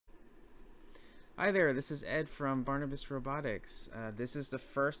Hi there, this is Ed from Barnabas Robotics. This is the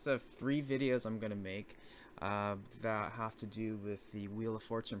first of 3 videos I'm going to make that have to do with the Wheel of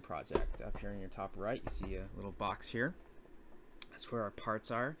Fortune project. Up here in your top right, you see a little box here. That's where our parts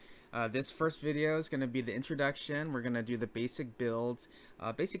are. This first video is going to be the introduction. We're going to do the basic build,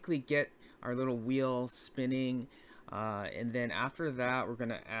 basically get our little wheel spinning, and then after that we're going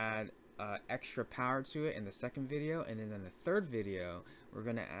to add extra power to it in the second video, and then in the third video we're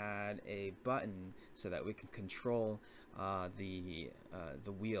going to add a button so that we can control the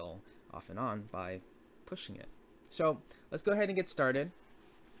wheel off and on by pushing it. So let's go ahead and get started.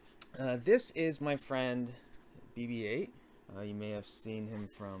 This is my friend BB-8. You may have seen him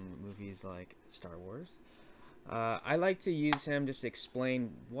from movies like Star Wars. I like to use him just to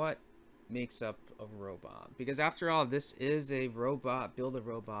explain what makes up a robot, because after all, this is a robot, build a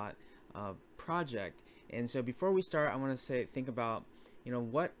robot project. And so before we start, I want to think about,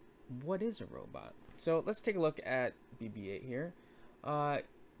 what is a robot? So let's take a look at BB-8 here.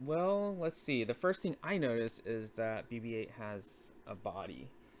 Well, let's see. The first thing I notice is that BB-8 has a body.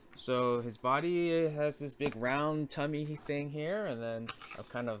 So his body has this big round tummy thing here, and then a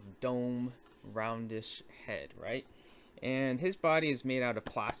kind of dome, roundish head, right? And his body is made out of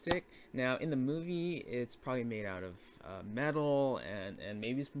plastic. Now in the movie, it's probably made out of metal and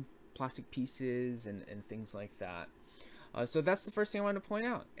maybe some plastic pieces and things like that. So that's the first thing I want to point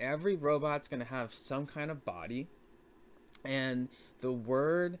out. Every robot's going to have some kind of body, and the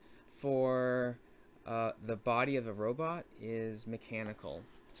word for the body of a robot is mechanical.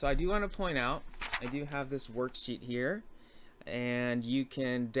 So I do want to point out, I do have this worksheet here, and you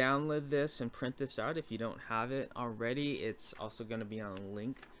can download this and print this out if you don't have it already. It's also going to be on a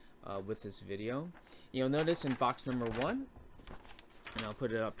link with this video. You'll notice in box number 1, and I'll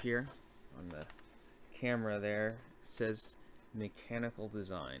put it up here on the camera there, it says mechanical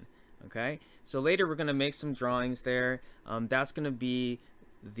design. Okay, so later we're going to make some drawings there. That's going to be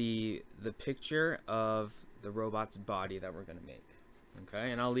the picture of the robot's body that we're going to make.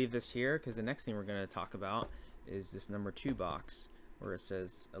 Okay, and I'll leave this here because the next thing we're going to talk about is this number 2 box where it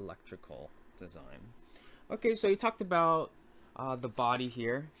says electrical design. Okay, so you talked about the body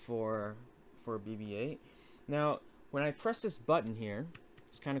here for BB-8. Now when I press this button here,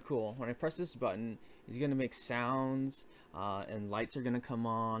 it's kind of cool. When I press this button, it's going to make sounds and lights are going to come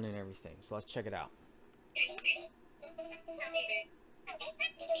on and everything. So let's check it out.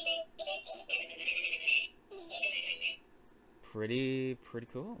 Pretty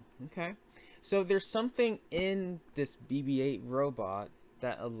cool. Okay, so there's something in this BB-8 robot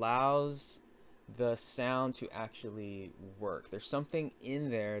that allows the sound to actually work. There's something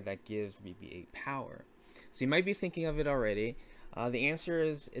in there that gives BB-8 power. So you might be thinking of it already. The answer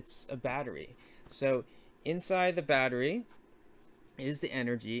is it's a battery. So inside the battery is the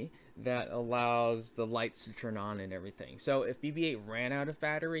energy that allows the lights to turn on and everything. So if BB-8 ran out of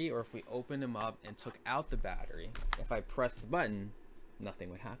battery, or if we opened him up and took out the battery, if I press the button, nothing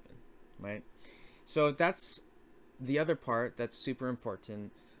would happen, right? So that's the other part that's super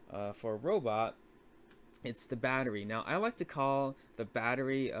important for a robot. It's the battery. Now I like to call the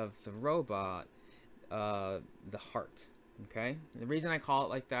battery of the robot the heart. Okay, and the reason I call it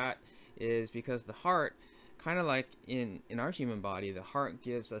like that is because the heart, kind of like in our human body, the heart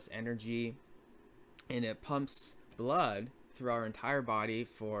gives us energy and it pumps blood through our entire body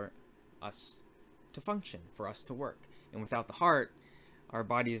for us to function, for us to work. And without the heart, our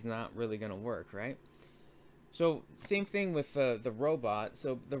body is not really going to work, right? So same thing with the robot.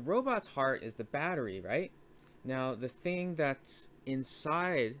 So the robot's heart is the battery, right? Now the thing that's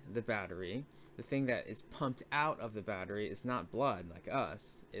inside the battery, the thing that is pumped out of the battery, is not blood like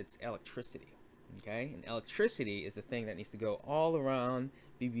us, it's electricity. Okay, and electricity is the thing that needs to go all around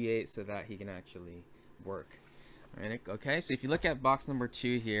BB-8 so that he can actually work. All right, okay, so if you look at box number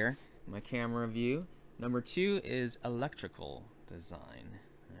 2 here, my camera view, number 2 is electrical design.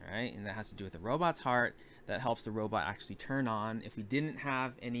 All right, and that has to do with the robot's heart that helps the robot actually turn on. If we didn't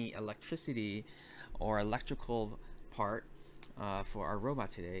have any electricity or electrical part for our robot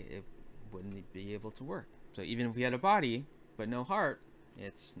today, it wouldn't be able to work. So even if we had a body but no heart,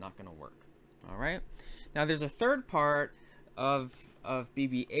 it's not going to work. All right, now there's a third part of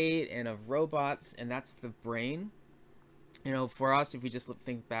BB-8 and of robots, and that's the brain. For us, if we just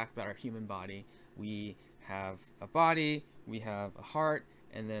think back about our human body, we have a body, we have a heart,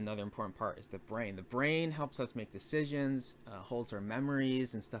 and then another important part is the brain. The brain helps us make decisions, holds our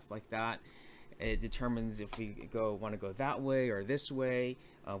memories and stuff like that. It determines if we want to go that way or this way,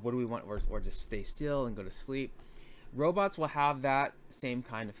 what do we want, or just stay still and go to sleep. Robots will have that same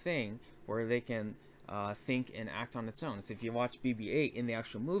kind of thing where they can think and act on its own. So if you watch BB-8 in the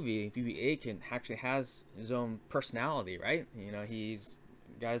actual movie, BB-8 can actually has his own personality, right? You know, he's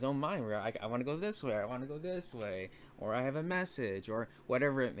got his own mind where I want to go this way, I want to go this way, or I have a message, or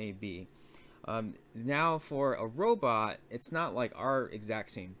whatever it may be. Now for a robot, it's not like our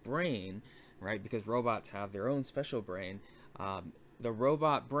exact same brain, right? Because robots have their own special brain. The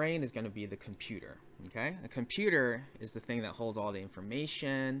robot brain is going to be the computer. Okay, a computer is the thing that holds all the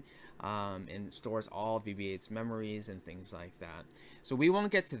information and stores all of BB-8's memories and things like that. So we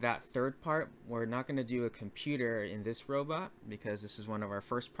won't get to that third part. We're not going to do a computer in this robot because this is one of our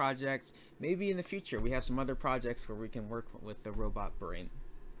first projects. Maybe in the future we have some other projects where we can work with the robot brain.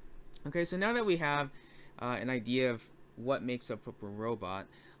 Okay, so now that we have an idea of what makes up a robot,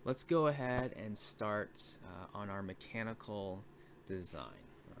 let's go ahead and start on our mechanical design.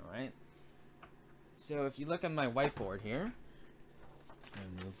 All right. So if you look at my whiteboard here,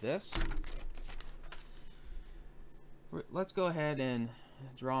 and move this, let's go ahead and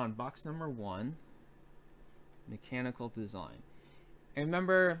draw on box number 1, mechanical design. And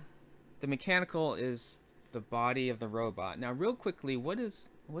remember, the mechanical is the body of the robot. Now real quickly, what is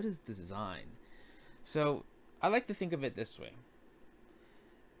design? So I like to think of it this way.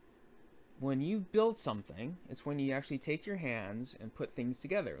 When you build something, it's when you actually take your hands and put things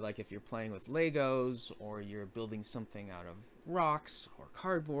together. Like if you're playing with Legos or you're building something out of rocks or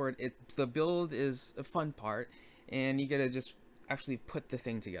cardboard, the build is a fun part and you gotta just actually put the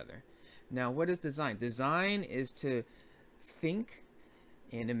thing together. Now what is design? Design is to think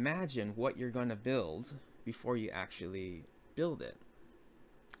and imagine what you're gonna build before you actually build it.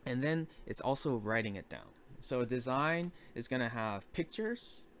 And then it's also writing it down. So design is gonna have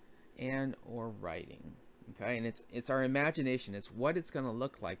pictures and or writing, okay, and it's our imagination. It's what it's going to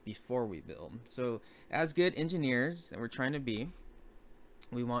look like before we build. So as good engineers that we're trying to be,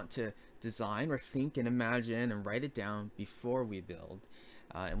 we want to design or think and imagine and write it down before we build,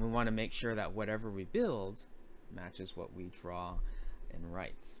 and we want to make sure that whatever we build matches what we draw and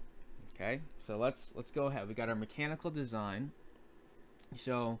write. Okay, so let's go ahead. We got our mechanical design.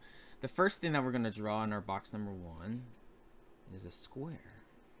 So the first thing that we're going to draw in our box number 1 is a square.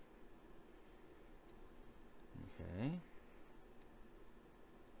 Okay.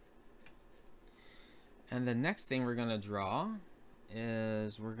 And the next thing we're going to draw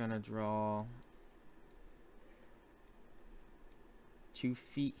is we're going to draw 2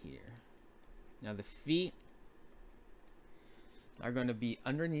 feet here. Now the feet are going to be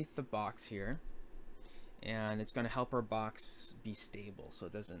underneath the box here, and it's going to help our box be stable so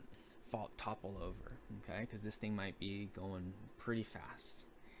it doesn't topple over, okay, because this thing might be going pretty fast.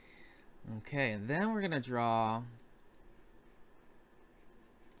 Okay, and then we're gonna draw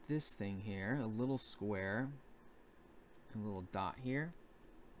this thing here, a little square, a little dot here.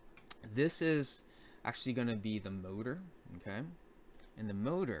 This is actually gonna be the motor, okay, and the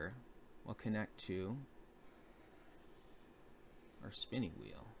motor will connect to our spinning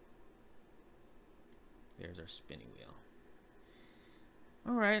wheel. There's our spinning wheel.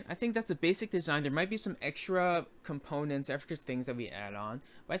 All right, I think that's a basic design. There might be some extra components, extra things that we add on,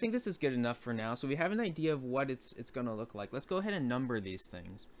 but I think this is good enough for now. So we have an idea of what it's going to look like. Let's go ahead and number these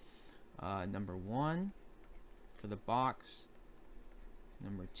things. Number 1 for the box,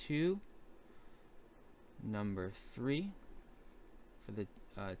 number 2, number 3 for the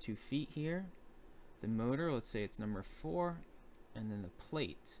 2 feet here. The motor, let's say it's number 4, and then the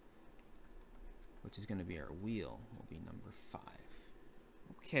plate, which is going to be our wheel, will be number 5.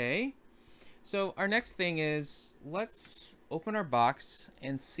 Okay, so our next thing is, let's open our box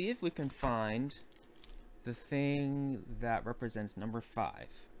and see if we can find the thing that represents number 5.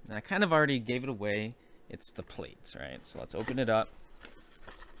 And I kind of already gave it away. It's the plate, right? So let's open it up.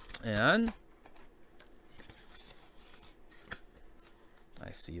 And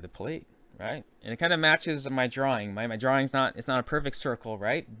I see the plate, right? And it kind of matches my drawing. My drawing's it's not a perfect circle,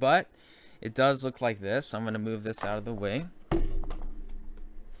 right? But it does look like this. I'm going to move this out of the way.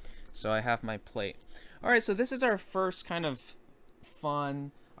 So I have my plate. All right, so this is our first kind of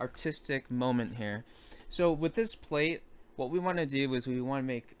fun artistic moment here. So with this plate, what we want to do is we want to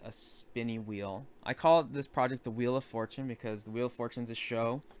make a spinny wheel. I call this project the Wheel of Fortune because the Wheel of Fortune is a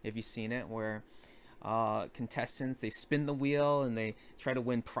show, if you've seen it, where contestants, they spin the wheel and they try to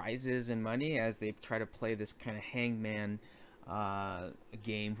win prizes and money as they try to play this kind of hangman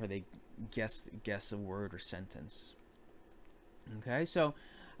game where they guess a word or sentence. Okay, so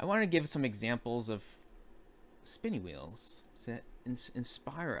I want to give some examples of spinny wheels to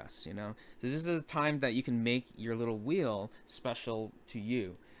inspire us, you know. So this is a time that you can make your little wheel special to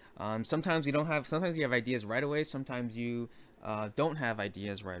you. Sometimes you don't have, sometimes you have ideas right away. Sometimes you don't have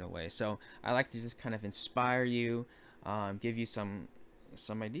ideas right away. So I like to just kind of inspire you, give you some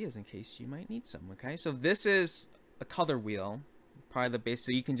ideas in case you might need some. Okay, so this is a color wheel, probably the base.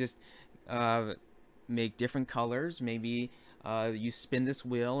 So you can just make different colors. Maybe you spin this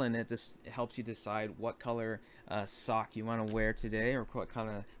wheel and it just helps you decide what color sock you want to wear today, or what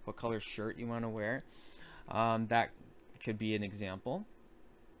color shirt you want to wear. That could be an example.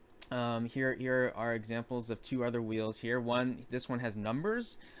 Here are examples of two other wheels here. This one has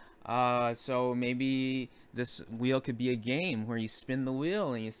numbers. So maybe this wheel could be a game where you spin the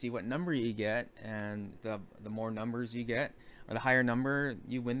wheel and you see what number you get, and the more numbers you get, or the higher number,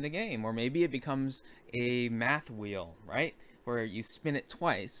 you win the game. Or maybe it becomes a math wheel, right? Where you spin it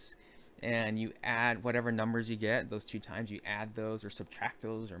twice and you add whatever numbers you get those 2 times, you add those or subtract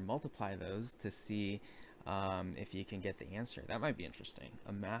those or multiply those to see if you can get the answer. That might be interesting,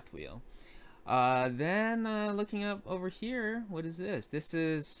 a math wheel. Then looking up over here, what is this? This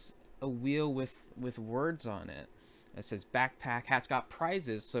is a wheel with words on it. It says backpack hat's got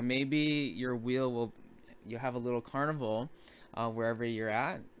prizes. So maybe your wheel you'll have a little carnival wherever you're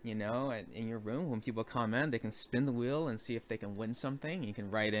at, you know, in your room. When people come in, they can spin the wheel and see if they can win something. You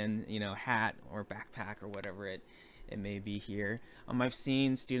can write in, you know, hat or backpack or whatever it may be here. I've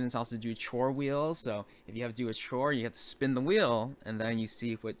seen students also do chore wheels. So if you have to do a chore, you have to spin the wheel and then you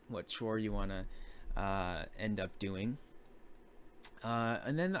see what chore you want to end up doing.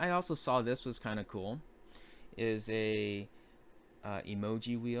 And then I also saw this was kind of cool, is a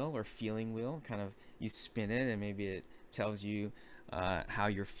emoji wheel or feeling wheel. Kind of you spin it and maybe it tells you how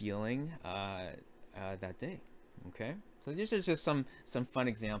you're feeling that day. Okay, so these are just some fun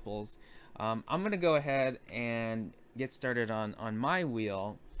examples. I'm gonna go ahead and get started on my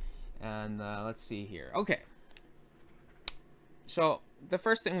wheel, and let's see here. Okay, so the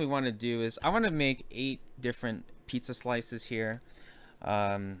first thing we want to do is I want to make 8 different pizza slices here.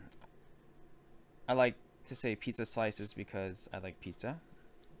 I like to say pizza slices because I like pizza.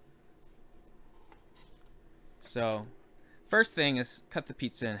 So first thing is cut the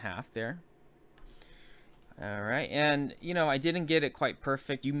pizza in half there. All right, and you know, I didn't get it quite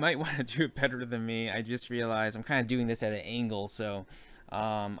perfect. You might want to do it better than me. I just realized I'm kind of doing this at an angle, so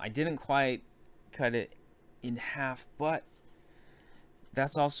I didn't quite cut it in half, but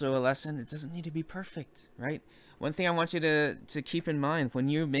that's also a lesson. It doesn't need to be perfect, right? One thing I want you to keep in mind when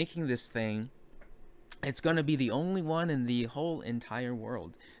you're making this thing, it's going to be the only one in the whole entire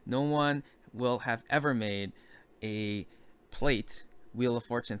world. No one will have ever made a plate Wheel of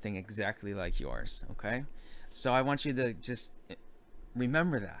Fortune thing exactly like yours, okay? So I want you to just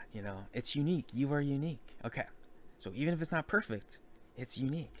remember that, you know, it's unique. You are unique. Okay, so even if it's not perfect, it's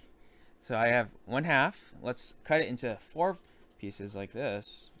unique. So I have 1/2. Let's cut it into 4 pieces like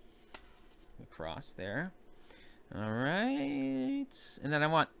this, across there. All right, and then I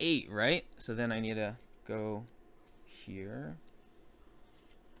want 8, right? So then I need to go here,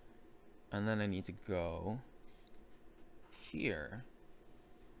 and then I need to go here.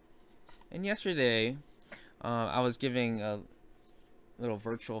 And yesterday, I was giving a little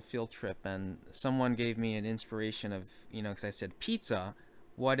virtual field trip, and someone gave me an inspiration of, you know, because I said pizza,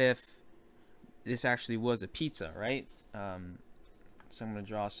 what if this actually was a pizza, right? So I'm going to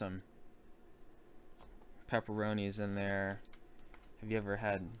draw some pepperonis in there. Have you ever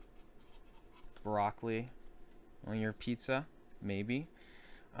had broccoli on your pizza? Maybe.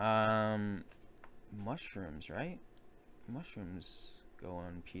 Mushrooms, right? Mushrooms go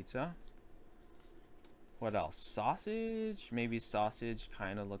on pizza. What else? Sausage? Maybe sausage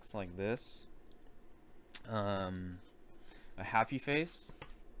kind of looks like this. A happy face,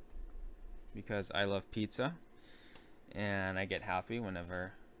 because I love pizza and I get happy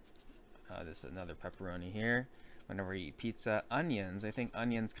whenever there's another pepperoni here. Whenever I eat pizza. Onions. I think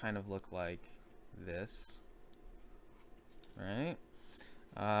onions kind of look like this, right?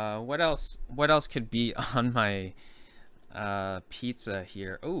 What else could be on my pizza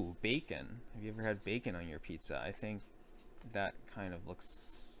here? Oh, bacon. Have you ever had bacon on your pizza? I think that kind of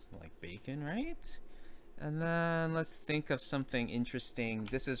looks like bacon, right? And then let's think of something interesting.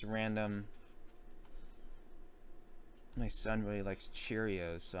 This is random. My son really likes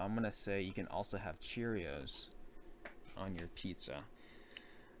Cheerios, so I'm gonna say you can also have Cheerios on your pizza.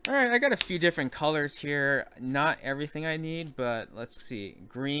 All right, I got a few different colors here. Not everything I need, but let's see.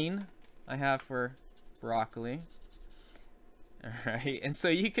 Green I have for broccoli. All right, and so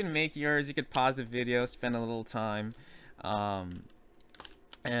you can make yours. You could pause the video, spend a little time,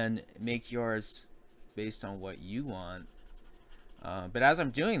 and make yours based on what you want. But as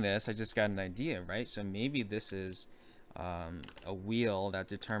I'm doing this, I just got an idea, right? So maybe this is a wheel that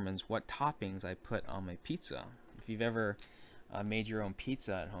determines what toppings I put on my pizza. If you've ever made your own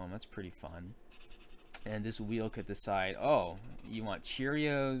pizza at home. That's pretty fun. And this wheel could decide, oh, you want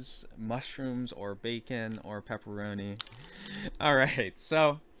Cheerios, mushrooms, or bacon, or pepperoni. All right,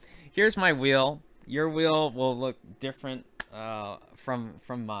 so here's my wheel. Your wheel will look different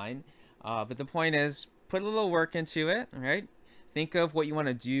from mine. But the point is, put a little work into it, right? Think of what you want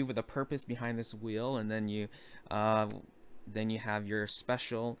to do with the purpose behind this wheel, and then you have your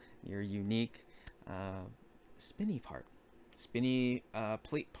special, your unique spinny part, spinny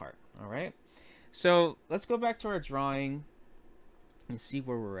plate part. All right. So let's go back to our drawing and see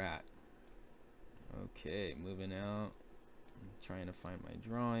where we're at. Okay, moving out. I'm trying to find my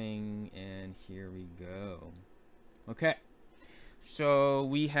drawing, and here we go. Okay, so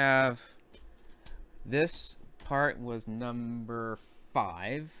we have this part was number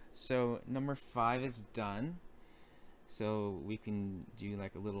 5. So number 5 is done. So we can do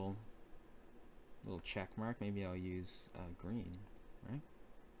like a little check mark. Maybe I'll use green, right?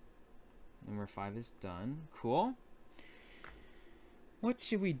 Number 5 is done. Cool. What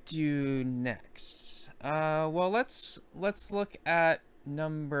should we do next? Well, let's look at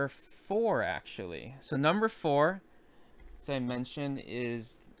number 4 actually. So number 4, as I mentioned,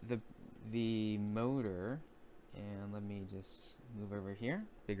 is the motor. And let me just move over here,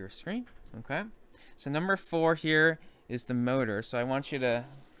 bigger screen. Okay. So number 4 here is the motor. So I want you to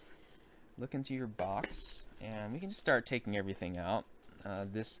look into your box, and we can just start taking everything out.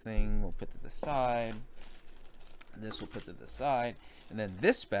 This thing we'll put to the side. This we'll put to the side. And then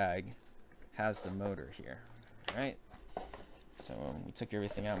this bag has the motor here. All right. So we took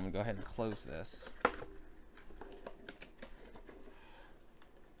everything out. I'm going to go ahead and close this.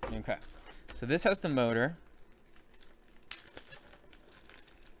 Okay. So this has the motor.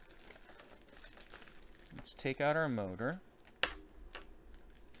 Let's take out our motor.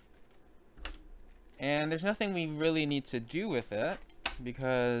 And there's nothing we really need to do with it,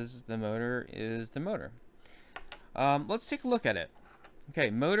 because the motor is the motor. Let's take a look at it. Okay,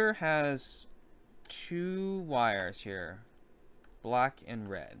 motor has 2 wires here, black and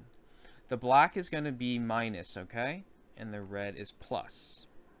red. The black is going to be minus, okay? And the red is plus.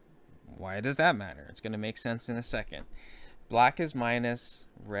 Why does that matter? It's going to make sense in a second. Black is minus,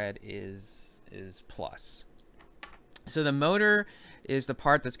 red is plus. So the motor is the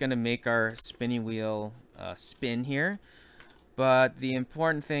part that's going to make our spinny wheel spin here. But the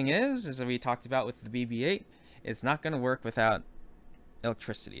important thing is, as we talked about with the BB-8, it's not going to work without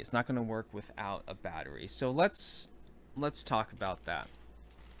electricity. It's not going to work without a battery. So let's talk about that.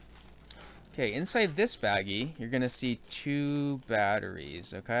 Okay, inside this baggie, you're going to see 2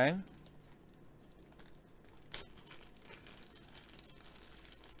 batteries, okay?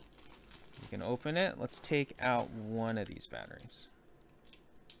 You can open it. Let's take out one of these batteries.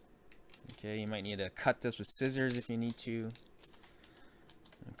 Okay, you might need to cut this with scissors if you need to.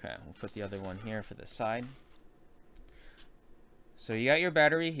 Okay, we'll put the other one here for the side. So you got your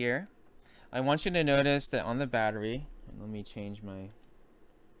battery here. I want you to notice that on the battery, let me change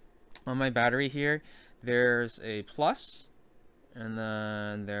on my battery here, there's a plus, and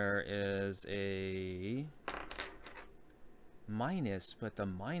then there is a minus, but the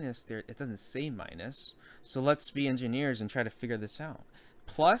minus there, it doesn't say minus. So let's be engineers and try to figure this out.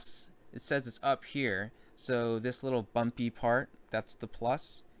 Plus, it says it's up here, so this little bumpy part, that's the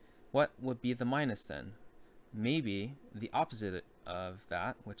plus. What would be the minus then? Maybe the opposite of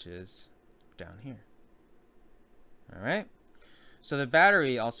that, which is down here. All right, so the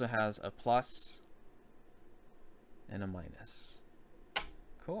battery also has a plus and a minus.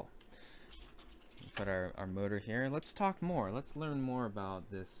 Cool. Put our motor here. Let's talk more. Let's learn more about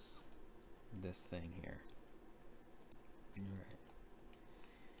this thing here.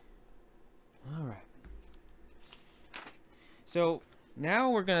 All right. So now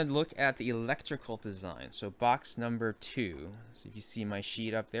we're going to look at the electrical design. So box number 2. So if you see my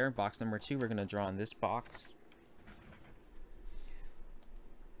sheet up there, box number 2, we're going to draw on this box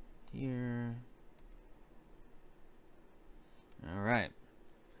here. All right.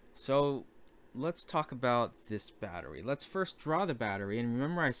 So let's talk about this battery. Let's first draw the battery. And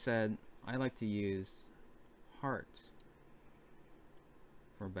remember I said I like to use hearts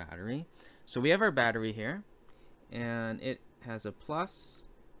for battery. So we have our battery here, and it has a plus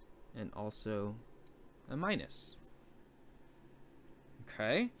and also a minus.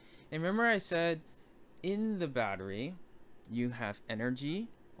 Okay, and remember I said in the battery you have energy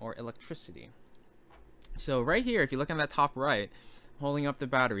or electricity. So right here, if you look on that top right, holding up the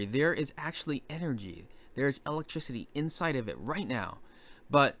battery, there is actually energy. There's electricity inside of it right now,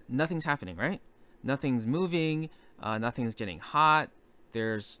 but nothing's happening, right? Nothing's moving, nothing's getting hot,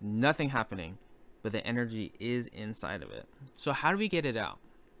 there's nothing happening. but the energy is inside of it. So how do we get it out?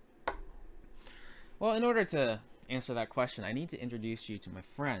 Well, in order to answer that question, I need to introduce you to my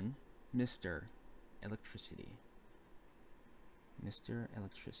friend, Mr. Electricity. Mr.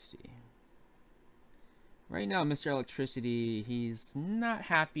 Electricity. Right now, Mr. Electricity, he's not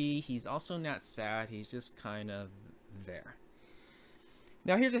happy. He's also not sad. He's just kind of there.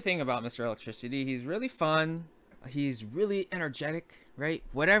 Now, here's the thing about Mr. Electricity. He's really fun. He's really energetic, right?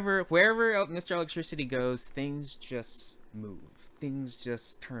 Wherever Mr. Electricity goes, things just move. Things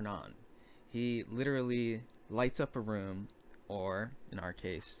just turn on. He literally lights up a room, or in our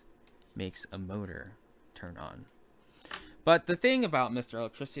case, makes a motor turn on. But the thing about Mr.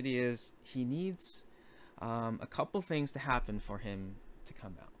 Electricity is he needs a couple things to happen for him to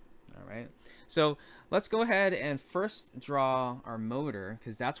come out. All right, so let's go ahead and first draw our motor,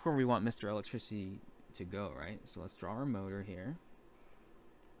 because that's where we want Mr. Electricity to go, right? So let's draw our motor here.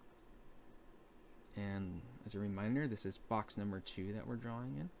 And as a reminder, this is box number 2 that we're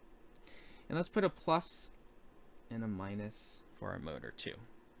drawing in. And let's put a plus and a minus for our motor too.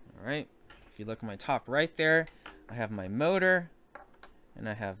 All right, if you look at my top right there, I have my motor and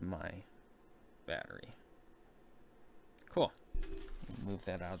I have my battery. Cool. Move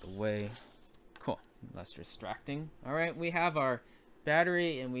that out of the way. Cool. Less distracting. All right, we have our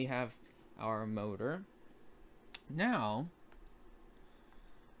battery and we have our motor. Now,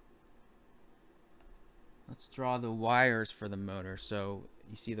 let's draw the wires for the motor. So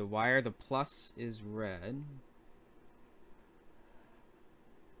you see the wire, the plus is red.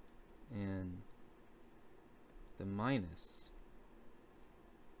 And the minus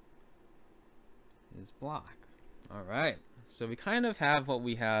is black. All right, so we kind of have what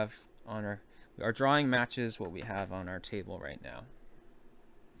we have on our drawing matches what we have on our table right now.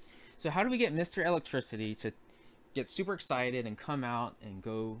 So how do we get Mr. Electricity to get super excited and come out and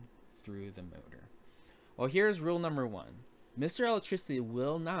go through the motor? Well, here's rule number 1. Mr. Electricity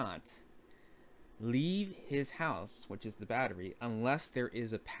will not leave his house, which is the battery, unless there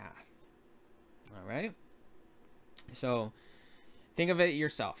is a path. All right, so think of it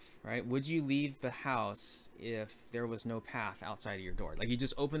yourself, right? Would you leave the house if there was no path outside of your door? Like you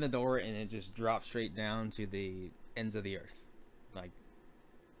just open the door and it just drops straight down to the ends of the earth. Like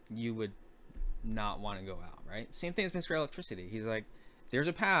you would not want to go out, right? Same thing as Mr. Electricity. He's like, there's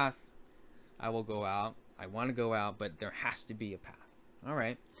a path, I will go out. I want to go out, but there has to be a path. All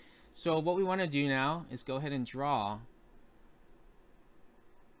right, so what we want to do now is go ahead and draw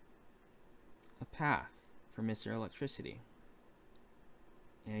a path for Mr. Electricity.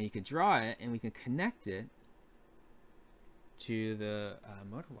 And you can draw it and we can connect it to the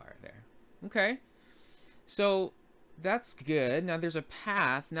motor wire there. Okay, so that's good. Now there's a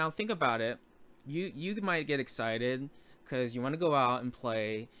path. Now think about it. You might get excited because you want to go out and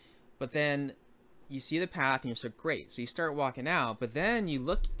play, but then you see the path and you're so great. So you start walking out, but then you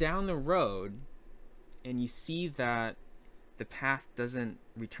look down the road and you see that the path doesn't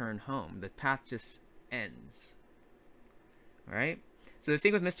return home. The path just ends. All right. So the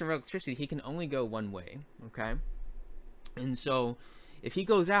thing with Mr. Electricity, he can only go one way. Okay. And so if he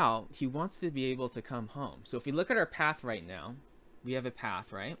goes out, he wants to be able to come home. So if we look at our path right now, we have a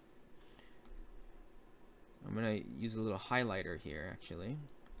path, right? I'm going to use a little highlighter here, actually.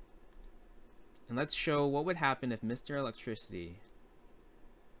 And let's show what would happen if Mr. Electricity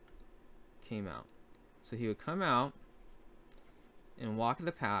came out. So he would come out and walk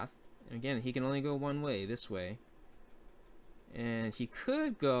the path. And again, he can only go one way, this way. And he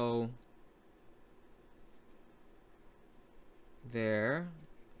could go there,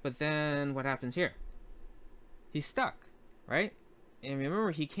 but then what happens here? He's stuck, right? And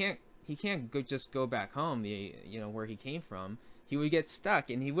remember, he can't just go back home, where he came from. He would get stuck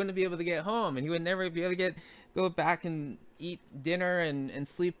and he wouldn't be able to get home, and he would never be able to go back and eat dinner and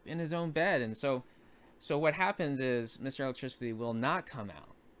sleep in his own bed. And so what happens is Mr. Electricity will not come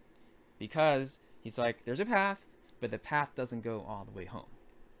out because he's like, there's a path, but the path doesn't go all the way home.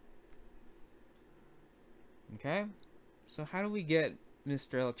 Okay? So how do we get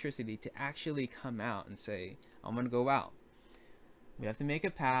Mr. Electricity to actually come out and say, I'm going to go out? We have to make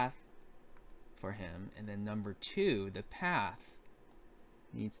a path for him. And then number 2, the path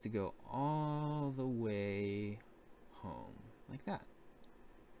needs to go all the way home, like that.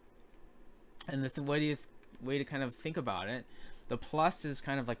 And the way to kind of think about it, the plus is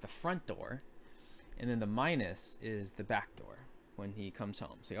kind of like the front door, and then the minus is the back door when he comes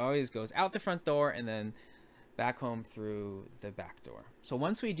home. So he always goes out the front door and then back home through the back door. So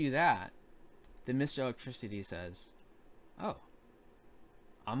once we do that, then Mr. Electricity says, oh,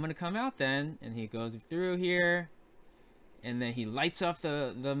 I'm going to come out then. And he goes through here and then he lights off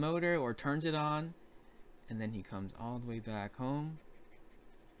the motor or turns it on, and then he comes all the way back home.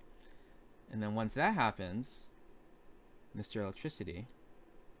 And then once that happens, Mr. Electricity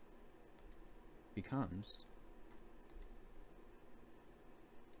becomes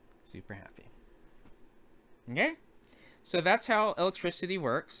super happy. Okay? So that's how electricity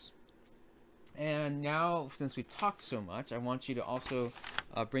works. And now, since we've talked so much, I want you to also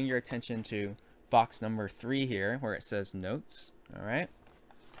bring your attention to box number 3 here, where it says notes. All right?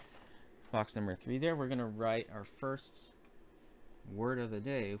 Box number 3 there, we're going to write our first word of the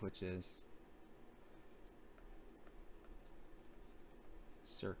day, which is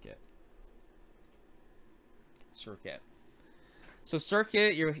circuit. Circuit. So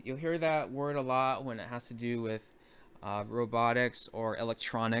circuit, you'll hear that word a lot when it has to do with robotics or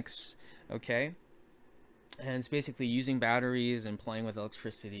electronics, okay? And it's basically using batteries and playing with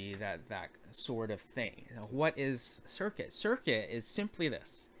electricity, that sort of thing. Now, what is circuit? Circuit is simply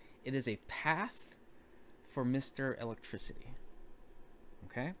this. It is a path for Mr. Electricity,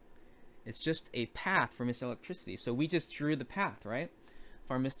 okay? It's just a path for Mr. Electricity. So we just drew the path, right,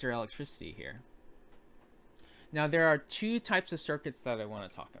 for Mr. Electricity here. Now there are 2 types of circuits that I want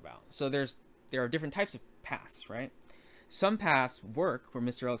to talk about. So there are different types of paths, right? Some paths work where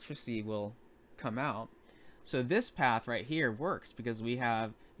Mr. Electricity will come out. So this path right here works because we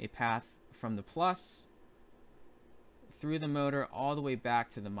have a path from the plus through the motor all the way back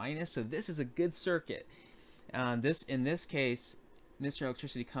to the minus. So this is a good circuit. In this case, Mr.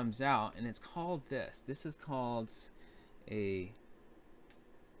 Electricity comes out, and it's called this. This is called a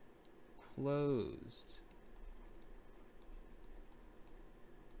closed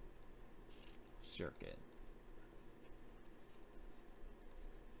circuit.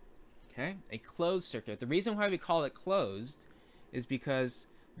 Okay, a closed circuit. The reason why we call it closed is because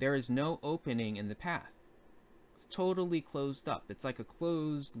there is no opening in the path. It's totally closed up. It's like a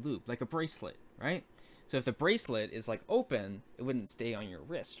closed loop, like a bracelet, right? So if the bracelet is like open, it wouldn't stay on your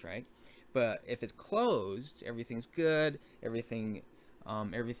wrist, right? But if it's closed, everything's good, everything's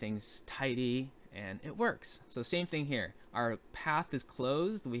tidy, and it works. So same thing here. Our path is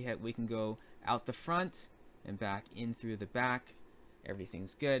closed. We can go out the front and back in through the back.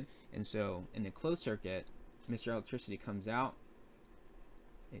 Everything's good. And so in a closed circuit, Mr. Electricity comes out,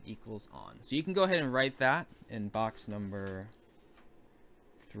 it equals on. So you can go ahead and write that in box number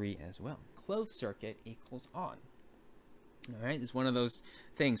 3 as well. Closed circuit equals on. All right, it's one of those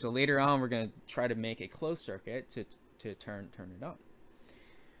things. So later on, we're going to try to make a closed circuit to turn it on.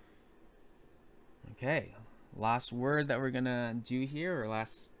 Okay, last word that we're going to do here, or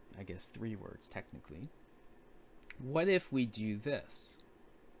last, I guess, 3 words technically. What if we do this?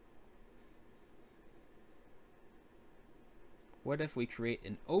 What if we create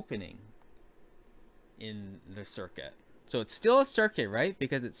an opening in the circuit? So it's still a circuit, right?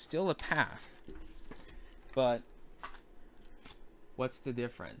 Because it's still a path. But what's the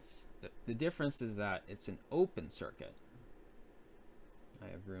difference? The difference is that it's an open circuit. I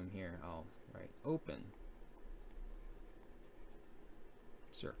have room here. I'll write open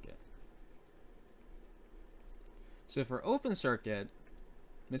circuit. So for open circuit,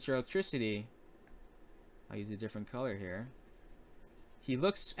 Mr. Electricity, I'll use a different color here. He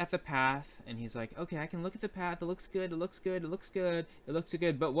looks at the path and he's like, okay, I can look at the path. It looks good. It looks good. It looks good. It looks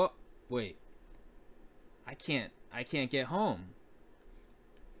good. But what? Wait. I can't get home.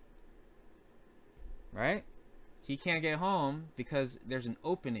 Right? He can't get home because there's an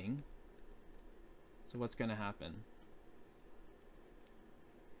opening. So what's going to happen?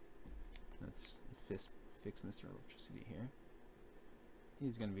 Let's fix Mr. Electricity here.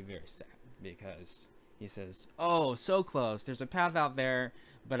 He's going to be very sad because he says, oh, so close. There's a path out there,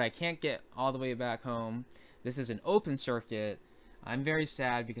 but I can't get all the way back home. This is an open circuit. I'm very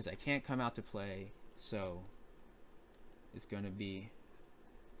sad because I can't come out to play. So it's going to be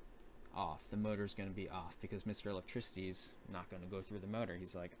off. The motor's going to be off because Mr. Electricity's not going to go through the motor.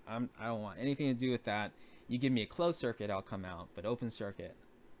 He's like, I don't want anything to do with that. You give me a closed circuit, I'll come out. But open circuit,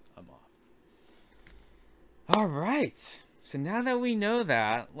 I'm off. All right. So now that we know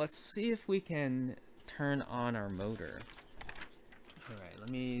that, let's see if we can turn on our motor. All right, let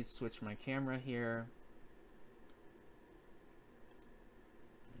me switch my camera here.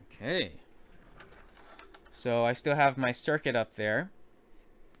 Okay. So I still have my circuit up there.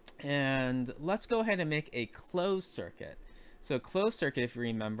 And let's go ahead and make a closed circuit. So closed circuit, if you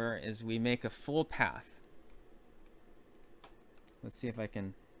remember, is we make a full path. Let's see if I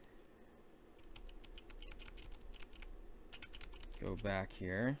can go back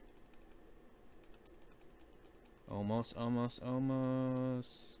here. Almost.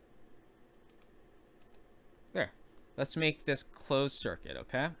 There. let's make this closed circuit,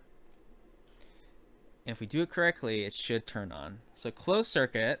 okay? And if we do it correctly, it should turn on. So closed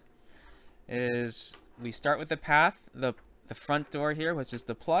circuit is, we start with the path, the front door here, which is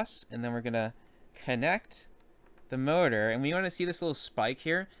the plus, and then we're gonna connect the motor, and we want to see this little spike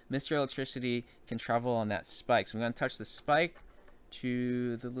here. Mr. Electricity can travel on that spike. So I'm going to touch the spike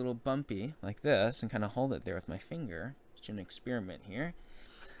to the little bumpy like this and kind of hold it there with my finger. Just an experiment here.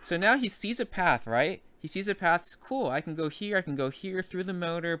 So now he sees a path, right? He sees a path. It's cool. I can go here through the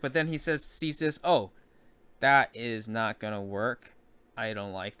motor, but then he sees this, oh, that is not going to work. I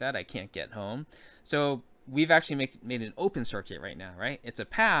don't like that. I can't get home. So we've actually made an open circuit right now, right? It's a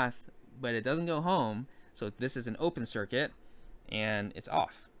path, but it doesn't go home. So this is an open circuit and it's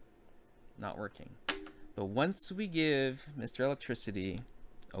off, not working. But once we give Mr. Electricity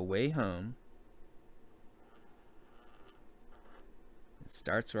a way home, it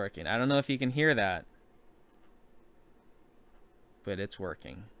starts working. I don't know if you can hear that, but it's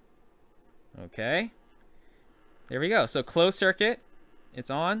working. Okay, there we go. So closed circuit, it's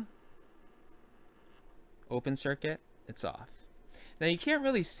on. Open circuit, it's off. Now you can't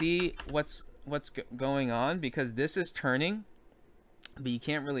really see what's going on because this is turning, but you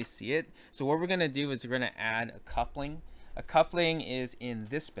can't really see it. So what we're going to do is we're going to add a coupling. A coupling is in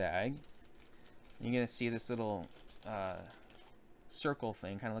this bag. You're going to see this little circle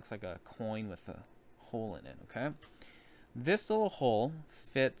thing, kind of looks like a coin with a hole in it, okay? This little hole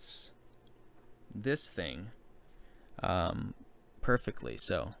fits this thing perfectly.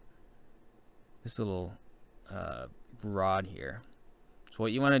 So this little rod here. So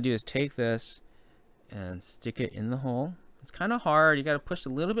what you want to do is take this and stick it in the hole. It's kind of hard. You got to push a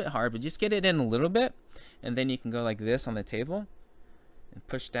little bit hard, but just get it in a little bit. And then you can go like this on the table and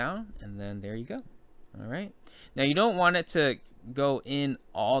push down. And then there you go. All right. Now you don't want it to go in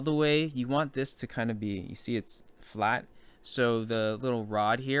all the way. You want this to kind of be, you see it's flat. So the little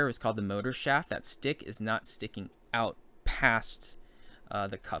rod here is called the motor shaft. That stick is not sticking out past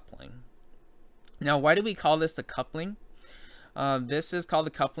the coupling. Now, why do we call this the coupling? This is called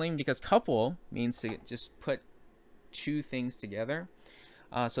the coupling because couple means to just put two things together.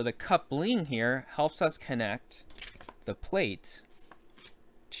 So the coupling here helps us connect the plate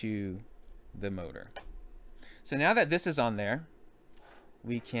to the motor. So now that this is on there,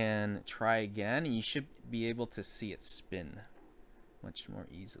 we can try again, and you should be able to see it spin much more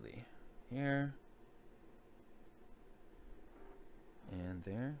easily. Here and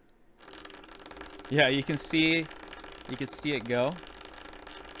there. Yeah, you can see it go.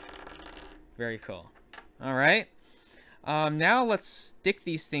 Very cool. All right. Now let's stick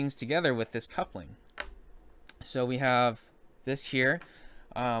these things together with this coupling. So we have this here.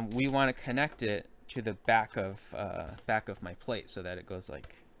 We want to connect it to the back of my plate so that it goes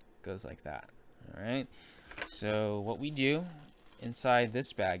like that. All right. So what we do inside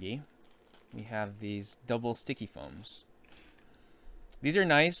this baggie, we have these double sticky foams. These are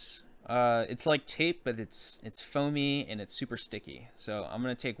nice. It's like tape, but it's foamy and it's super sticky. So I'm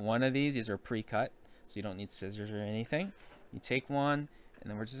gonna take one of these. These are pre-cut, so you don't need scissors or anything. You take one, and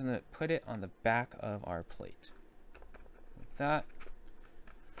then we're just gonna put it on the back of our plate, like that.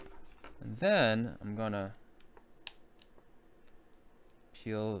 And then I'm gonna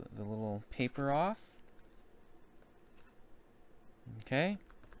peel the little paper off. Okay,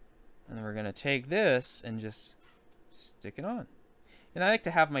 and then we're gonna take this and just stick it on. And I like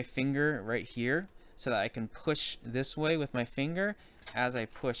to have my finger right here so that I can push this way with my finger as I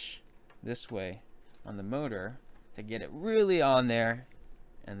push this way on the motor to get it really on there,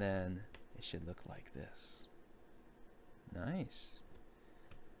 and then it should look like this. Nice.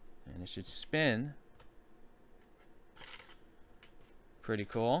 And it should spin. Pretty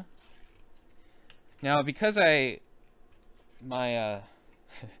cool. Now because my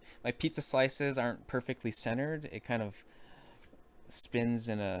my pizza slices aren't perfectly centered, it kind of spins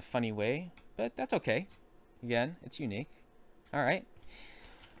in a funny way, but that's okay. Again, it's unique. All right.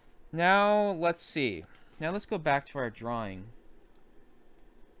 Now let's see. Now let's go back to our drawing.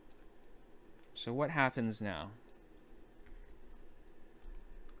 So what happens now?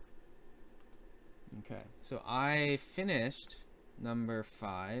 Okay, so I finished number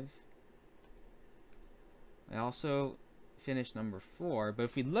 5. I also finished number 4, but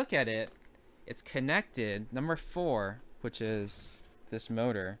if we look at it, it's connected. Number 4, which is this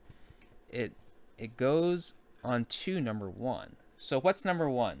motor, it goes onto number 1. So what's number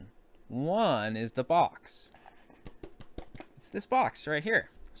 1? 1 is the box. It's this box right here.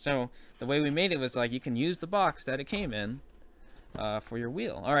 So the way we made it was like you can use the box that it came in for your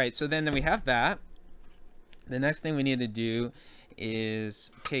wheel. All right, so then we have that. The next thing we need to do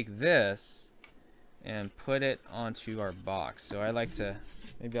is take this and put it onto our box. So I like to,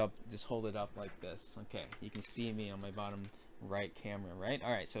 maybe I'll just hold it up like this. Okay, you can see me on my bottom right camera, right?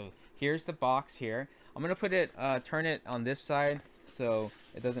 All right, so here's the box here. I'm gonna put it, turn it on this side so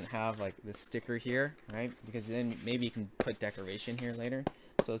it doesn't have like this sticker here, right? Because then maybe you can put decoration here later.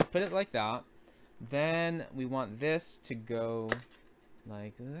 So let's put it like that. Then we want this to go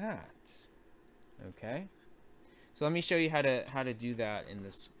like that. Okay. So let me show you how to do that in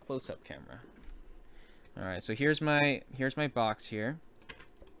this close-up camera. All right, so here's my box here.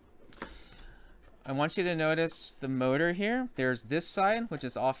 I want you to notice the motor here. There's this side, which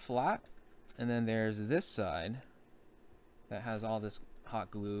is all flat, and then there's this side that has all this hot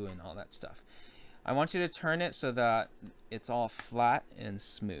glue and all that stuff. I want you to turn it so that it's all flat and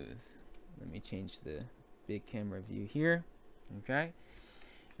smooth. Let me change the big camera view here. Okay,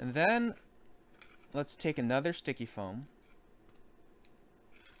 and then let's take another sticky foam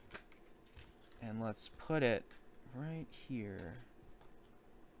and let's put it right here.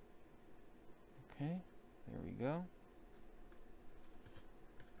 Okay, there we go.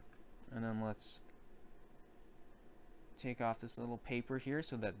 And then let's take off this little paper here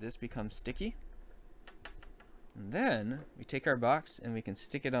so that this becomes sticky. And then we take our box and we can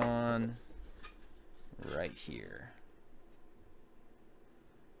stick it on right here.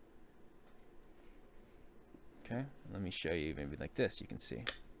 Okay, let me show you maybe like this, you can see.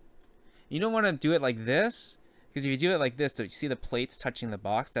 You don't want to do it like this, because if you do it like this, so you see the plates touching the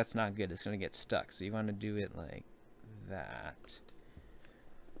box, that's not good. It's going to get stuck. So you want to do it like that.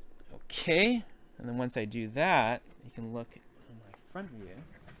 Okay, and then once I do that, you can look on my front view.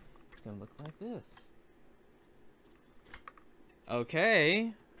 It's going to look like this.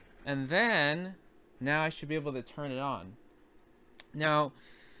 Okay, and then now I should be able to turn it on. Now,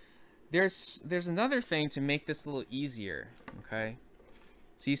 there's another thing to make this a little easier, okay?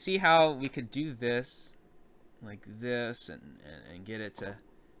 So you see how we could do this like this and get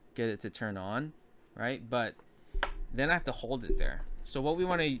it to turn on, right? But then I have to hold it there. So what we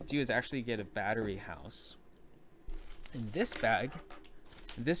want to do is actually get a battery house. In this bag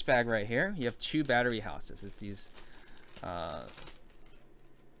right here, you have two battery houses. It's these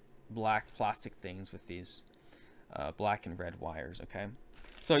black plastic things with these black and red wires, okay?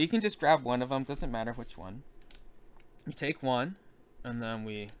 So you can just grab one of them, doesn't matter which one. You take one, and then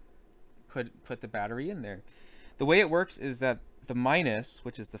we put the battery in there. The way it works is that the minus,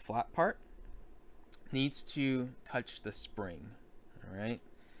 which is the flat part, needs to touch the spring, all right?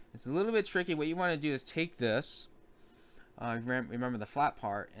 It's a little bit tricky. What you want to do is take this, remember the flat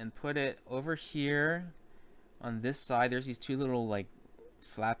part, and put it over here on this side. There's these two little like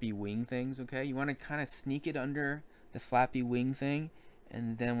flappy wing things, okay? You want to kind of sneak it under the flappy wing thing,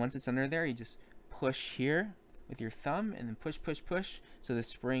 and then once it's under there, you just push here with your thumb, and then push, push, push, so the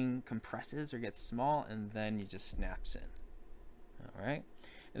spring compresses or gets small, and then you just snaps in. All right,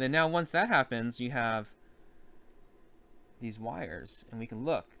 and then now once that happens, you have these wires, and we can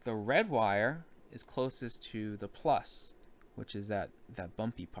look. The red wire is closest to the plus, which is that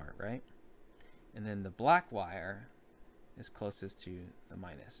bumpy part, right? And then the black wire is closest to the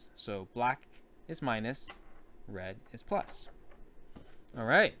minus. So black is minus, red is plus. All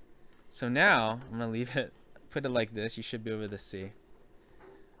right, so now I'm gonna leave it, put it like this. You should be able to see.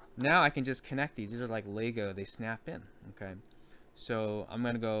 Now I can just connect these. These are like Lego, they snap in, okay? So I'm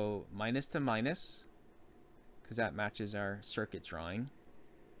gonna go minus to minus, because that matches our circuit drawing.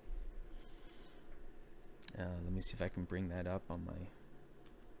 Let me see if I can bring that up on my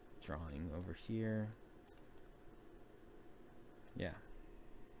drawing over here. Yeah.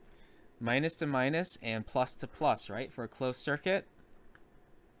 Minus to minus and plus to plus, right? For a closed circuit.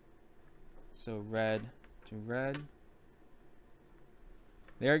 So red to red.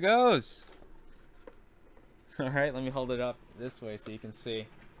 There it goes. All right, let me hold it up this way so you can see.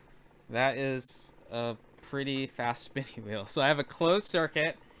 That is a pretty fast spinning wheel. So I have a closed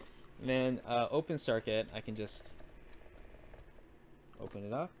circuit, and then open circuit. I can just open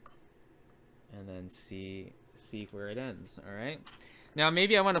it up and then see where it ends. All right. Now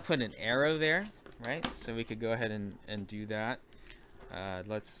maybe I want to put an arrow there, right? So we could go ahead and do that.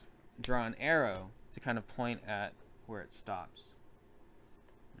 Let's draw an arrow to kind of point at where it stops.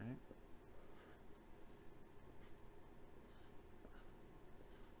 All right.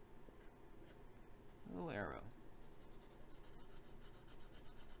 A little arrow.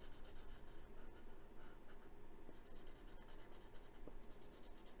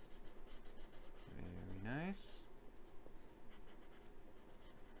 Very nice.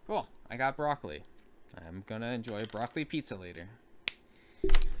 Cool. I got broccoli. I'm gonna enjoy broccoli pizza later.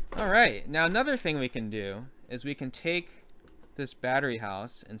 Alright, now another thing we can do is we can take this battery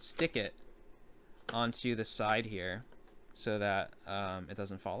house and stick it onto the side here so that it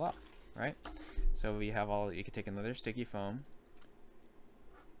doesn't fall off, right? So we have you can take another sticky foam,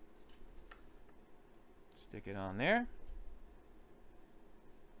 stick it on there,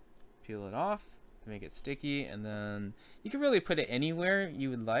 peel it off to make it sticky, and then you can really put it anywhere you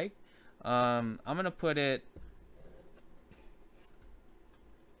would like. I'm gonna put it,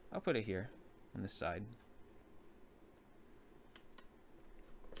 I'll put it here on this side.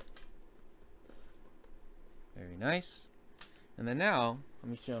 Very nice. And then now, let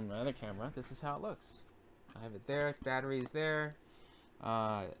me show my other camera. This is how it looks. I have it there, battery is there,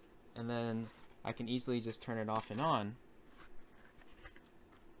 and then I can easily just turn it off and on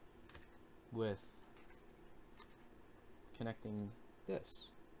with connecting this.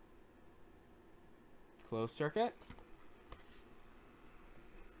 Closed circuit.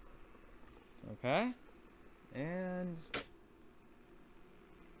 Okay. And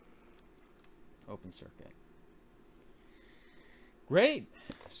open circuit. Great.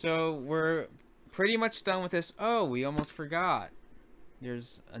 So we're pretty much done with this. Oh, we almost forgot.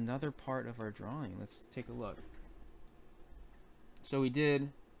 There's another part of our drawing. Let's take a look. So we did,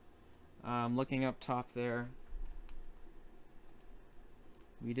 looking up top there,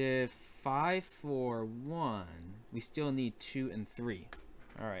 we did 5, 4, 1. We still need 2 and 3.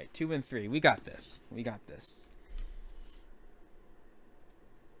 All right, 2 and 3. We got this. We got this.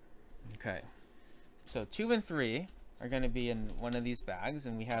 Okay. So 2 and 3 are going to be in one of these bags,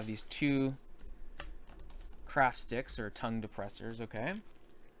 and we have these 2 craft sticks or tongue depressors, okay?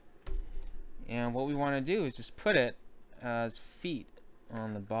 And what we want to do is just put it as feet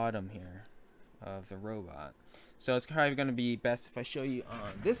on the bottom here of the robot. So it's probably going to be best if I show you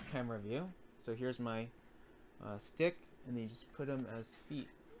on this camera view. So here's my stick, and then you just put them as feet,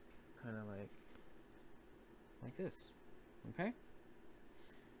 kind of like this, okay?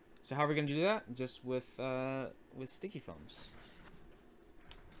 So how are we going to do that? Just with sticky foams.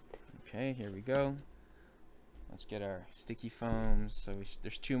 Okay, here we go. Let's get our sticky foams. So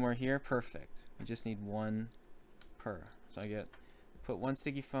there's 2 more here. Perfect. We just need 1 per. So put 1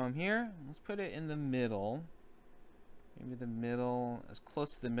 sticky foam here. Let's put it in the middle. Maybe the middle, as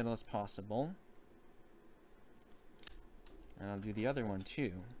close to the middle as possible. And I'll do the other one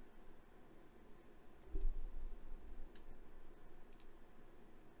too.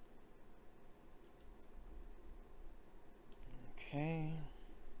 Okay,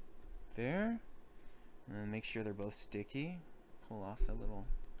 there, and make sure they're both sticky. Pull off the little,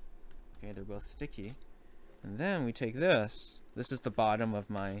 okay, they're both sticky. And then we take this is the bottom of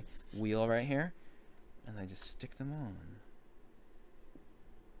my wheel right here, and I just stick them on.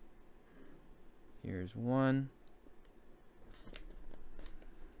 Here's one,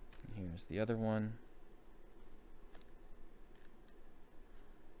 and here's the other one.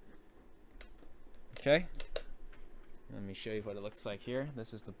 Okay. Let me show you what it looks like here.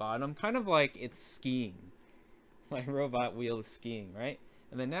 This is the bottom, kind of like it's skiing. My robot wheel is skiing, right?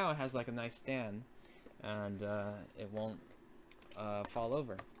 And then now it has like a nice stand, and it won't fall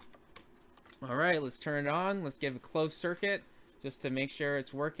over. All right, let's turn it on. Let's give a closed circuit just to make sure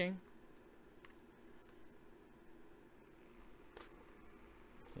it's working.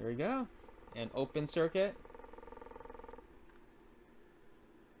 There we go. And open circuit.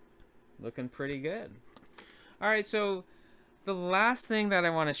 Looking pretty good. Alright, so the last thing that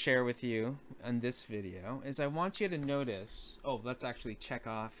I want to share with you in this video is I want you to notice, oh, let's actually check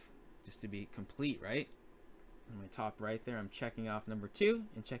off, just to be complete, right? On my top right there, I'm checking off number 2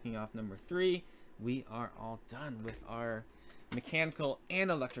 and checking off number 3. We are all done with our mechanical and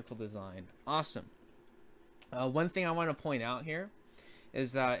electrical design. Awesome. One thing I want to point out here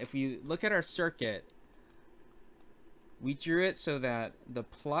is that if you look at our circuit, we drew it so that the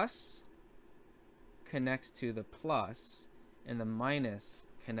plus connects to the plus and the minus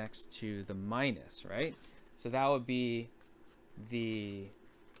connects to the minus, right? So that would be the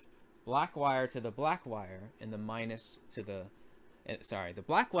black wire to the black wire and the minus to the the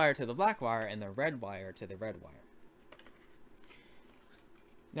black wire to the black wire and the red wire to the red wire.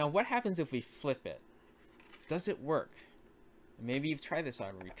 Now what happens if we flip it? Does it work? Maybe you've tried this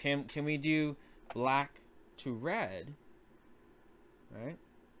already. Can we do black to red, right?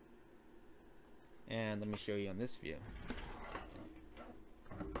 And let me show you on this view.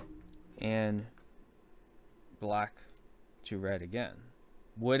 And black to red again.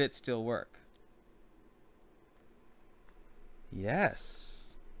 Would it still work?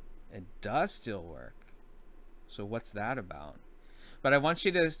 Yes, it does still work. So what's that about? But I want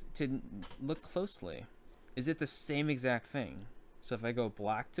you to look closely. Is it the same exact thing? So if I go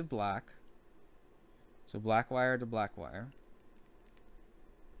black to black, so black wire to black wire,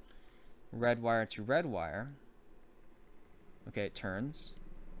 red wire to red wire. Okay, it turns.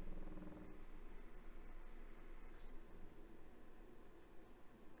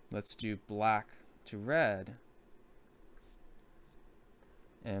 Let's do black to red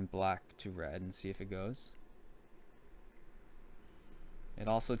and black to red and see if it goes. It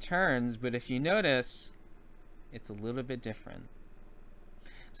also turns, but if you notice, it's a little bit different.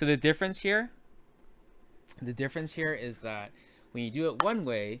 So the difference here is that when you do it one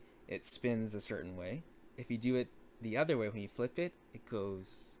way, it spins a certain way. If you do it the other way, when you flip it, it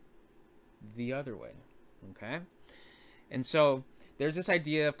goes the other way, okay? And so there's this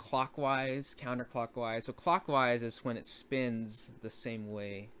idea of clockwise, counterclockwise. So clockwise is when it spins the same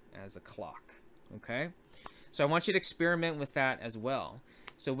way as a clock, okay? So I want you to experiment with that as well.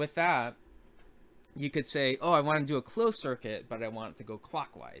 So with that, you could say, oh, I want to do a closed circuit, but I want it to go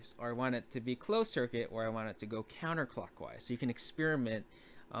clockwise. Or I want it to be closed circuit, or I want it to go counterclockwise. So you can experiment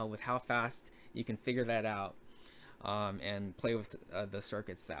with how fast you can figure that out and play with the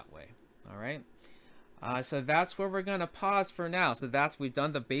circuits that way. All right. So that's where we're going to pause for now. So we've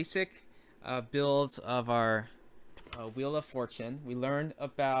done the basic builds of our Wheel of Fortune. We learned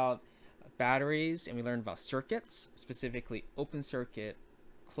about batteries and we learned about circuits, specifically open circuit,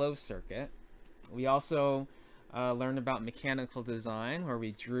 closed circuit. We also learned about mechanical design, where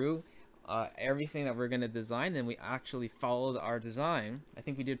we drew everything that we're going to design, and we actually followed our design. I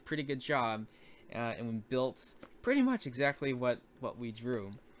think we did a pretty good job, and we built pretty much exactly what we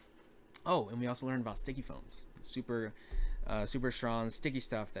drew. Oh, and we also learned about sticky foams, super strong sticky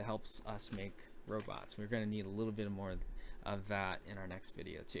stuff that helps us make robots. We're going to need a little bit more of that in our next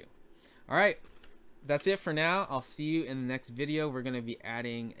video too. All right. That's it for now. I'll see you in the next video. We're going to be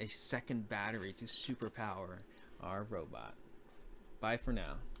adding a second battery to superpower our robot. Bye for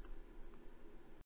now.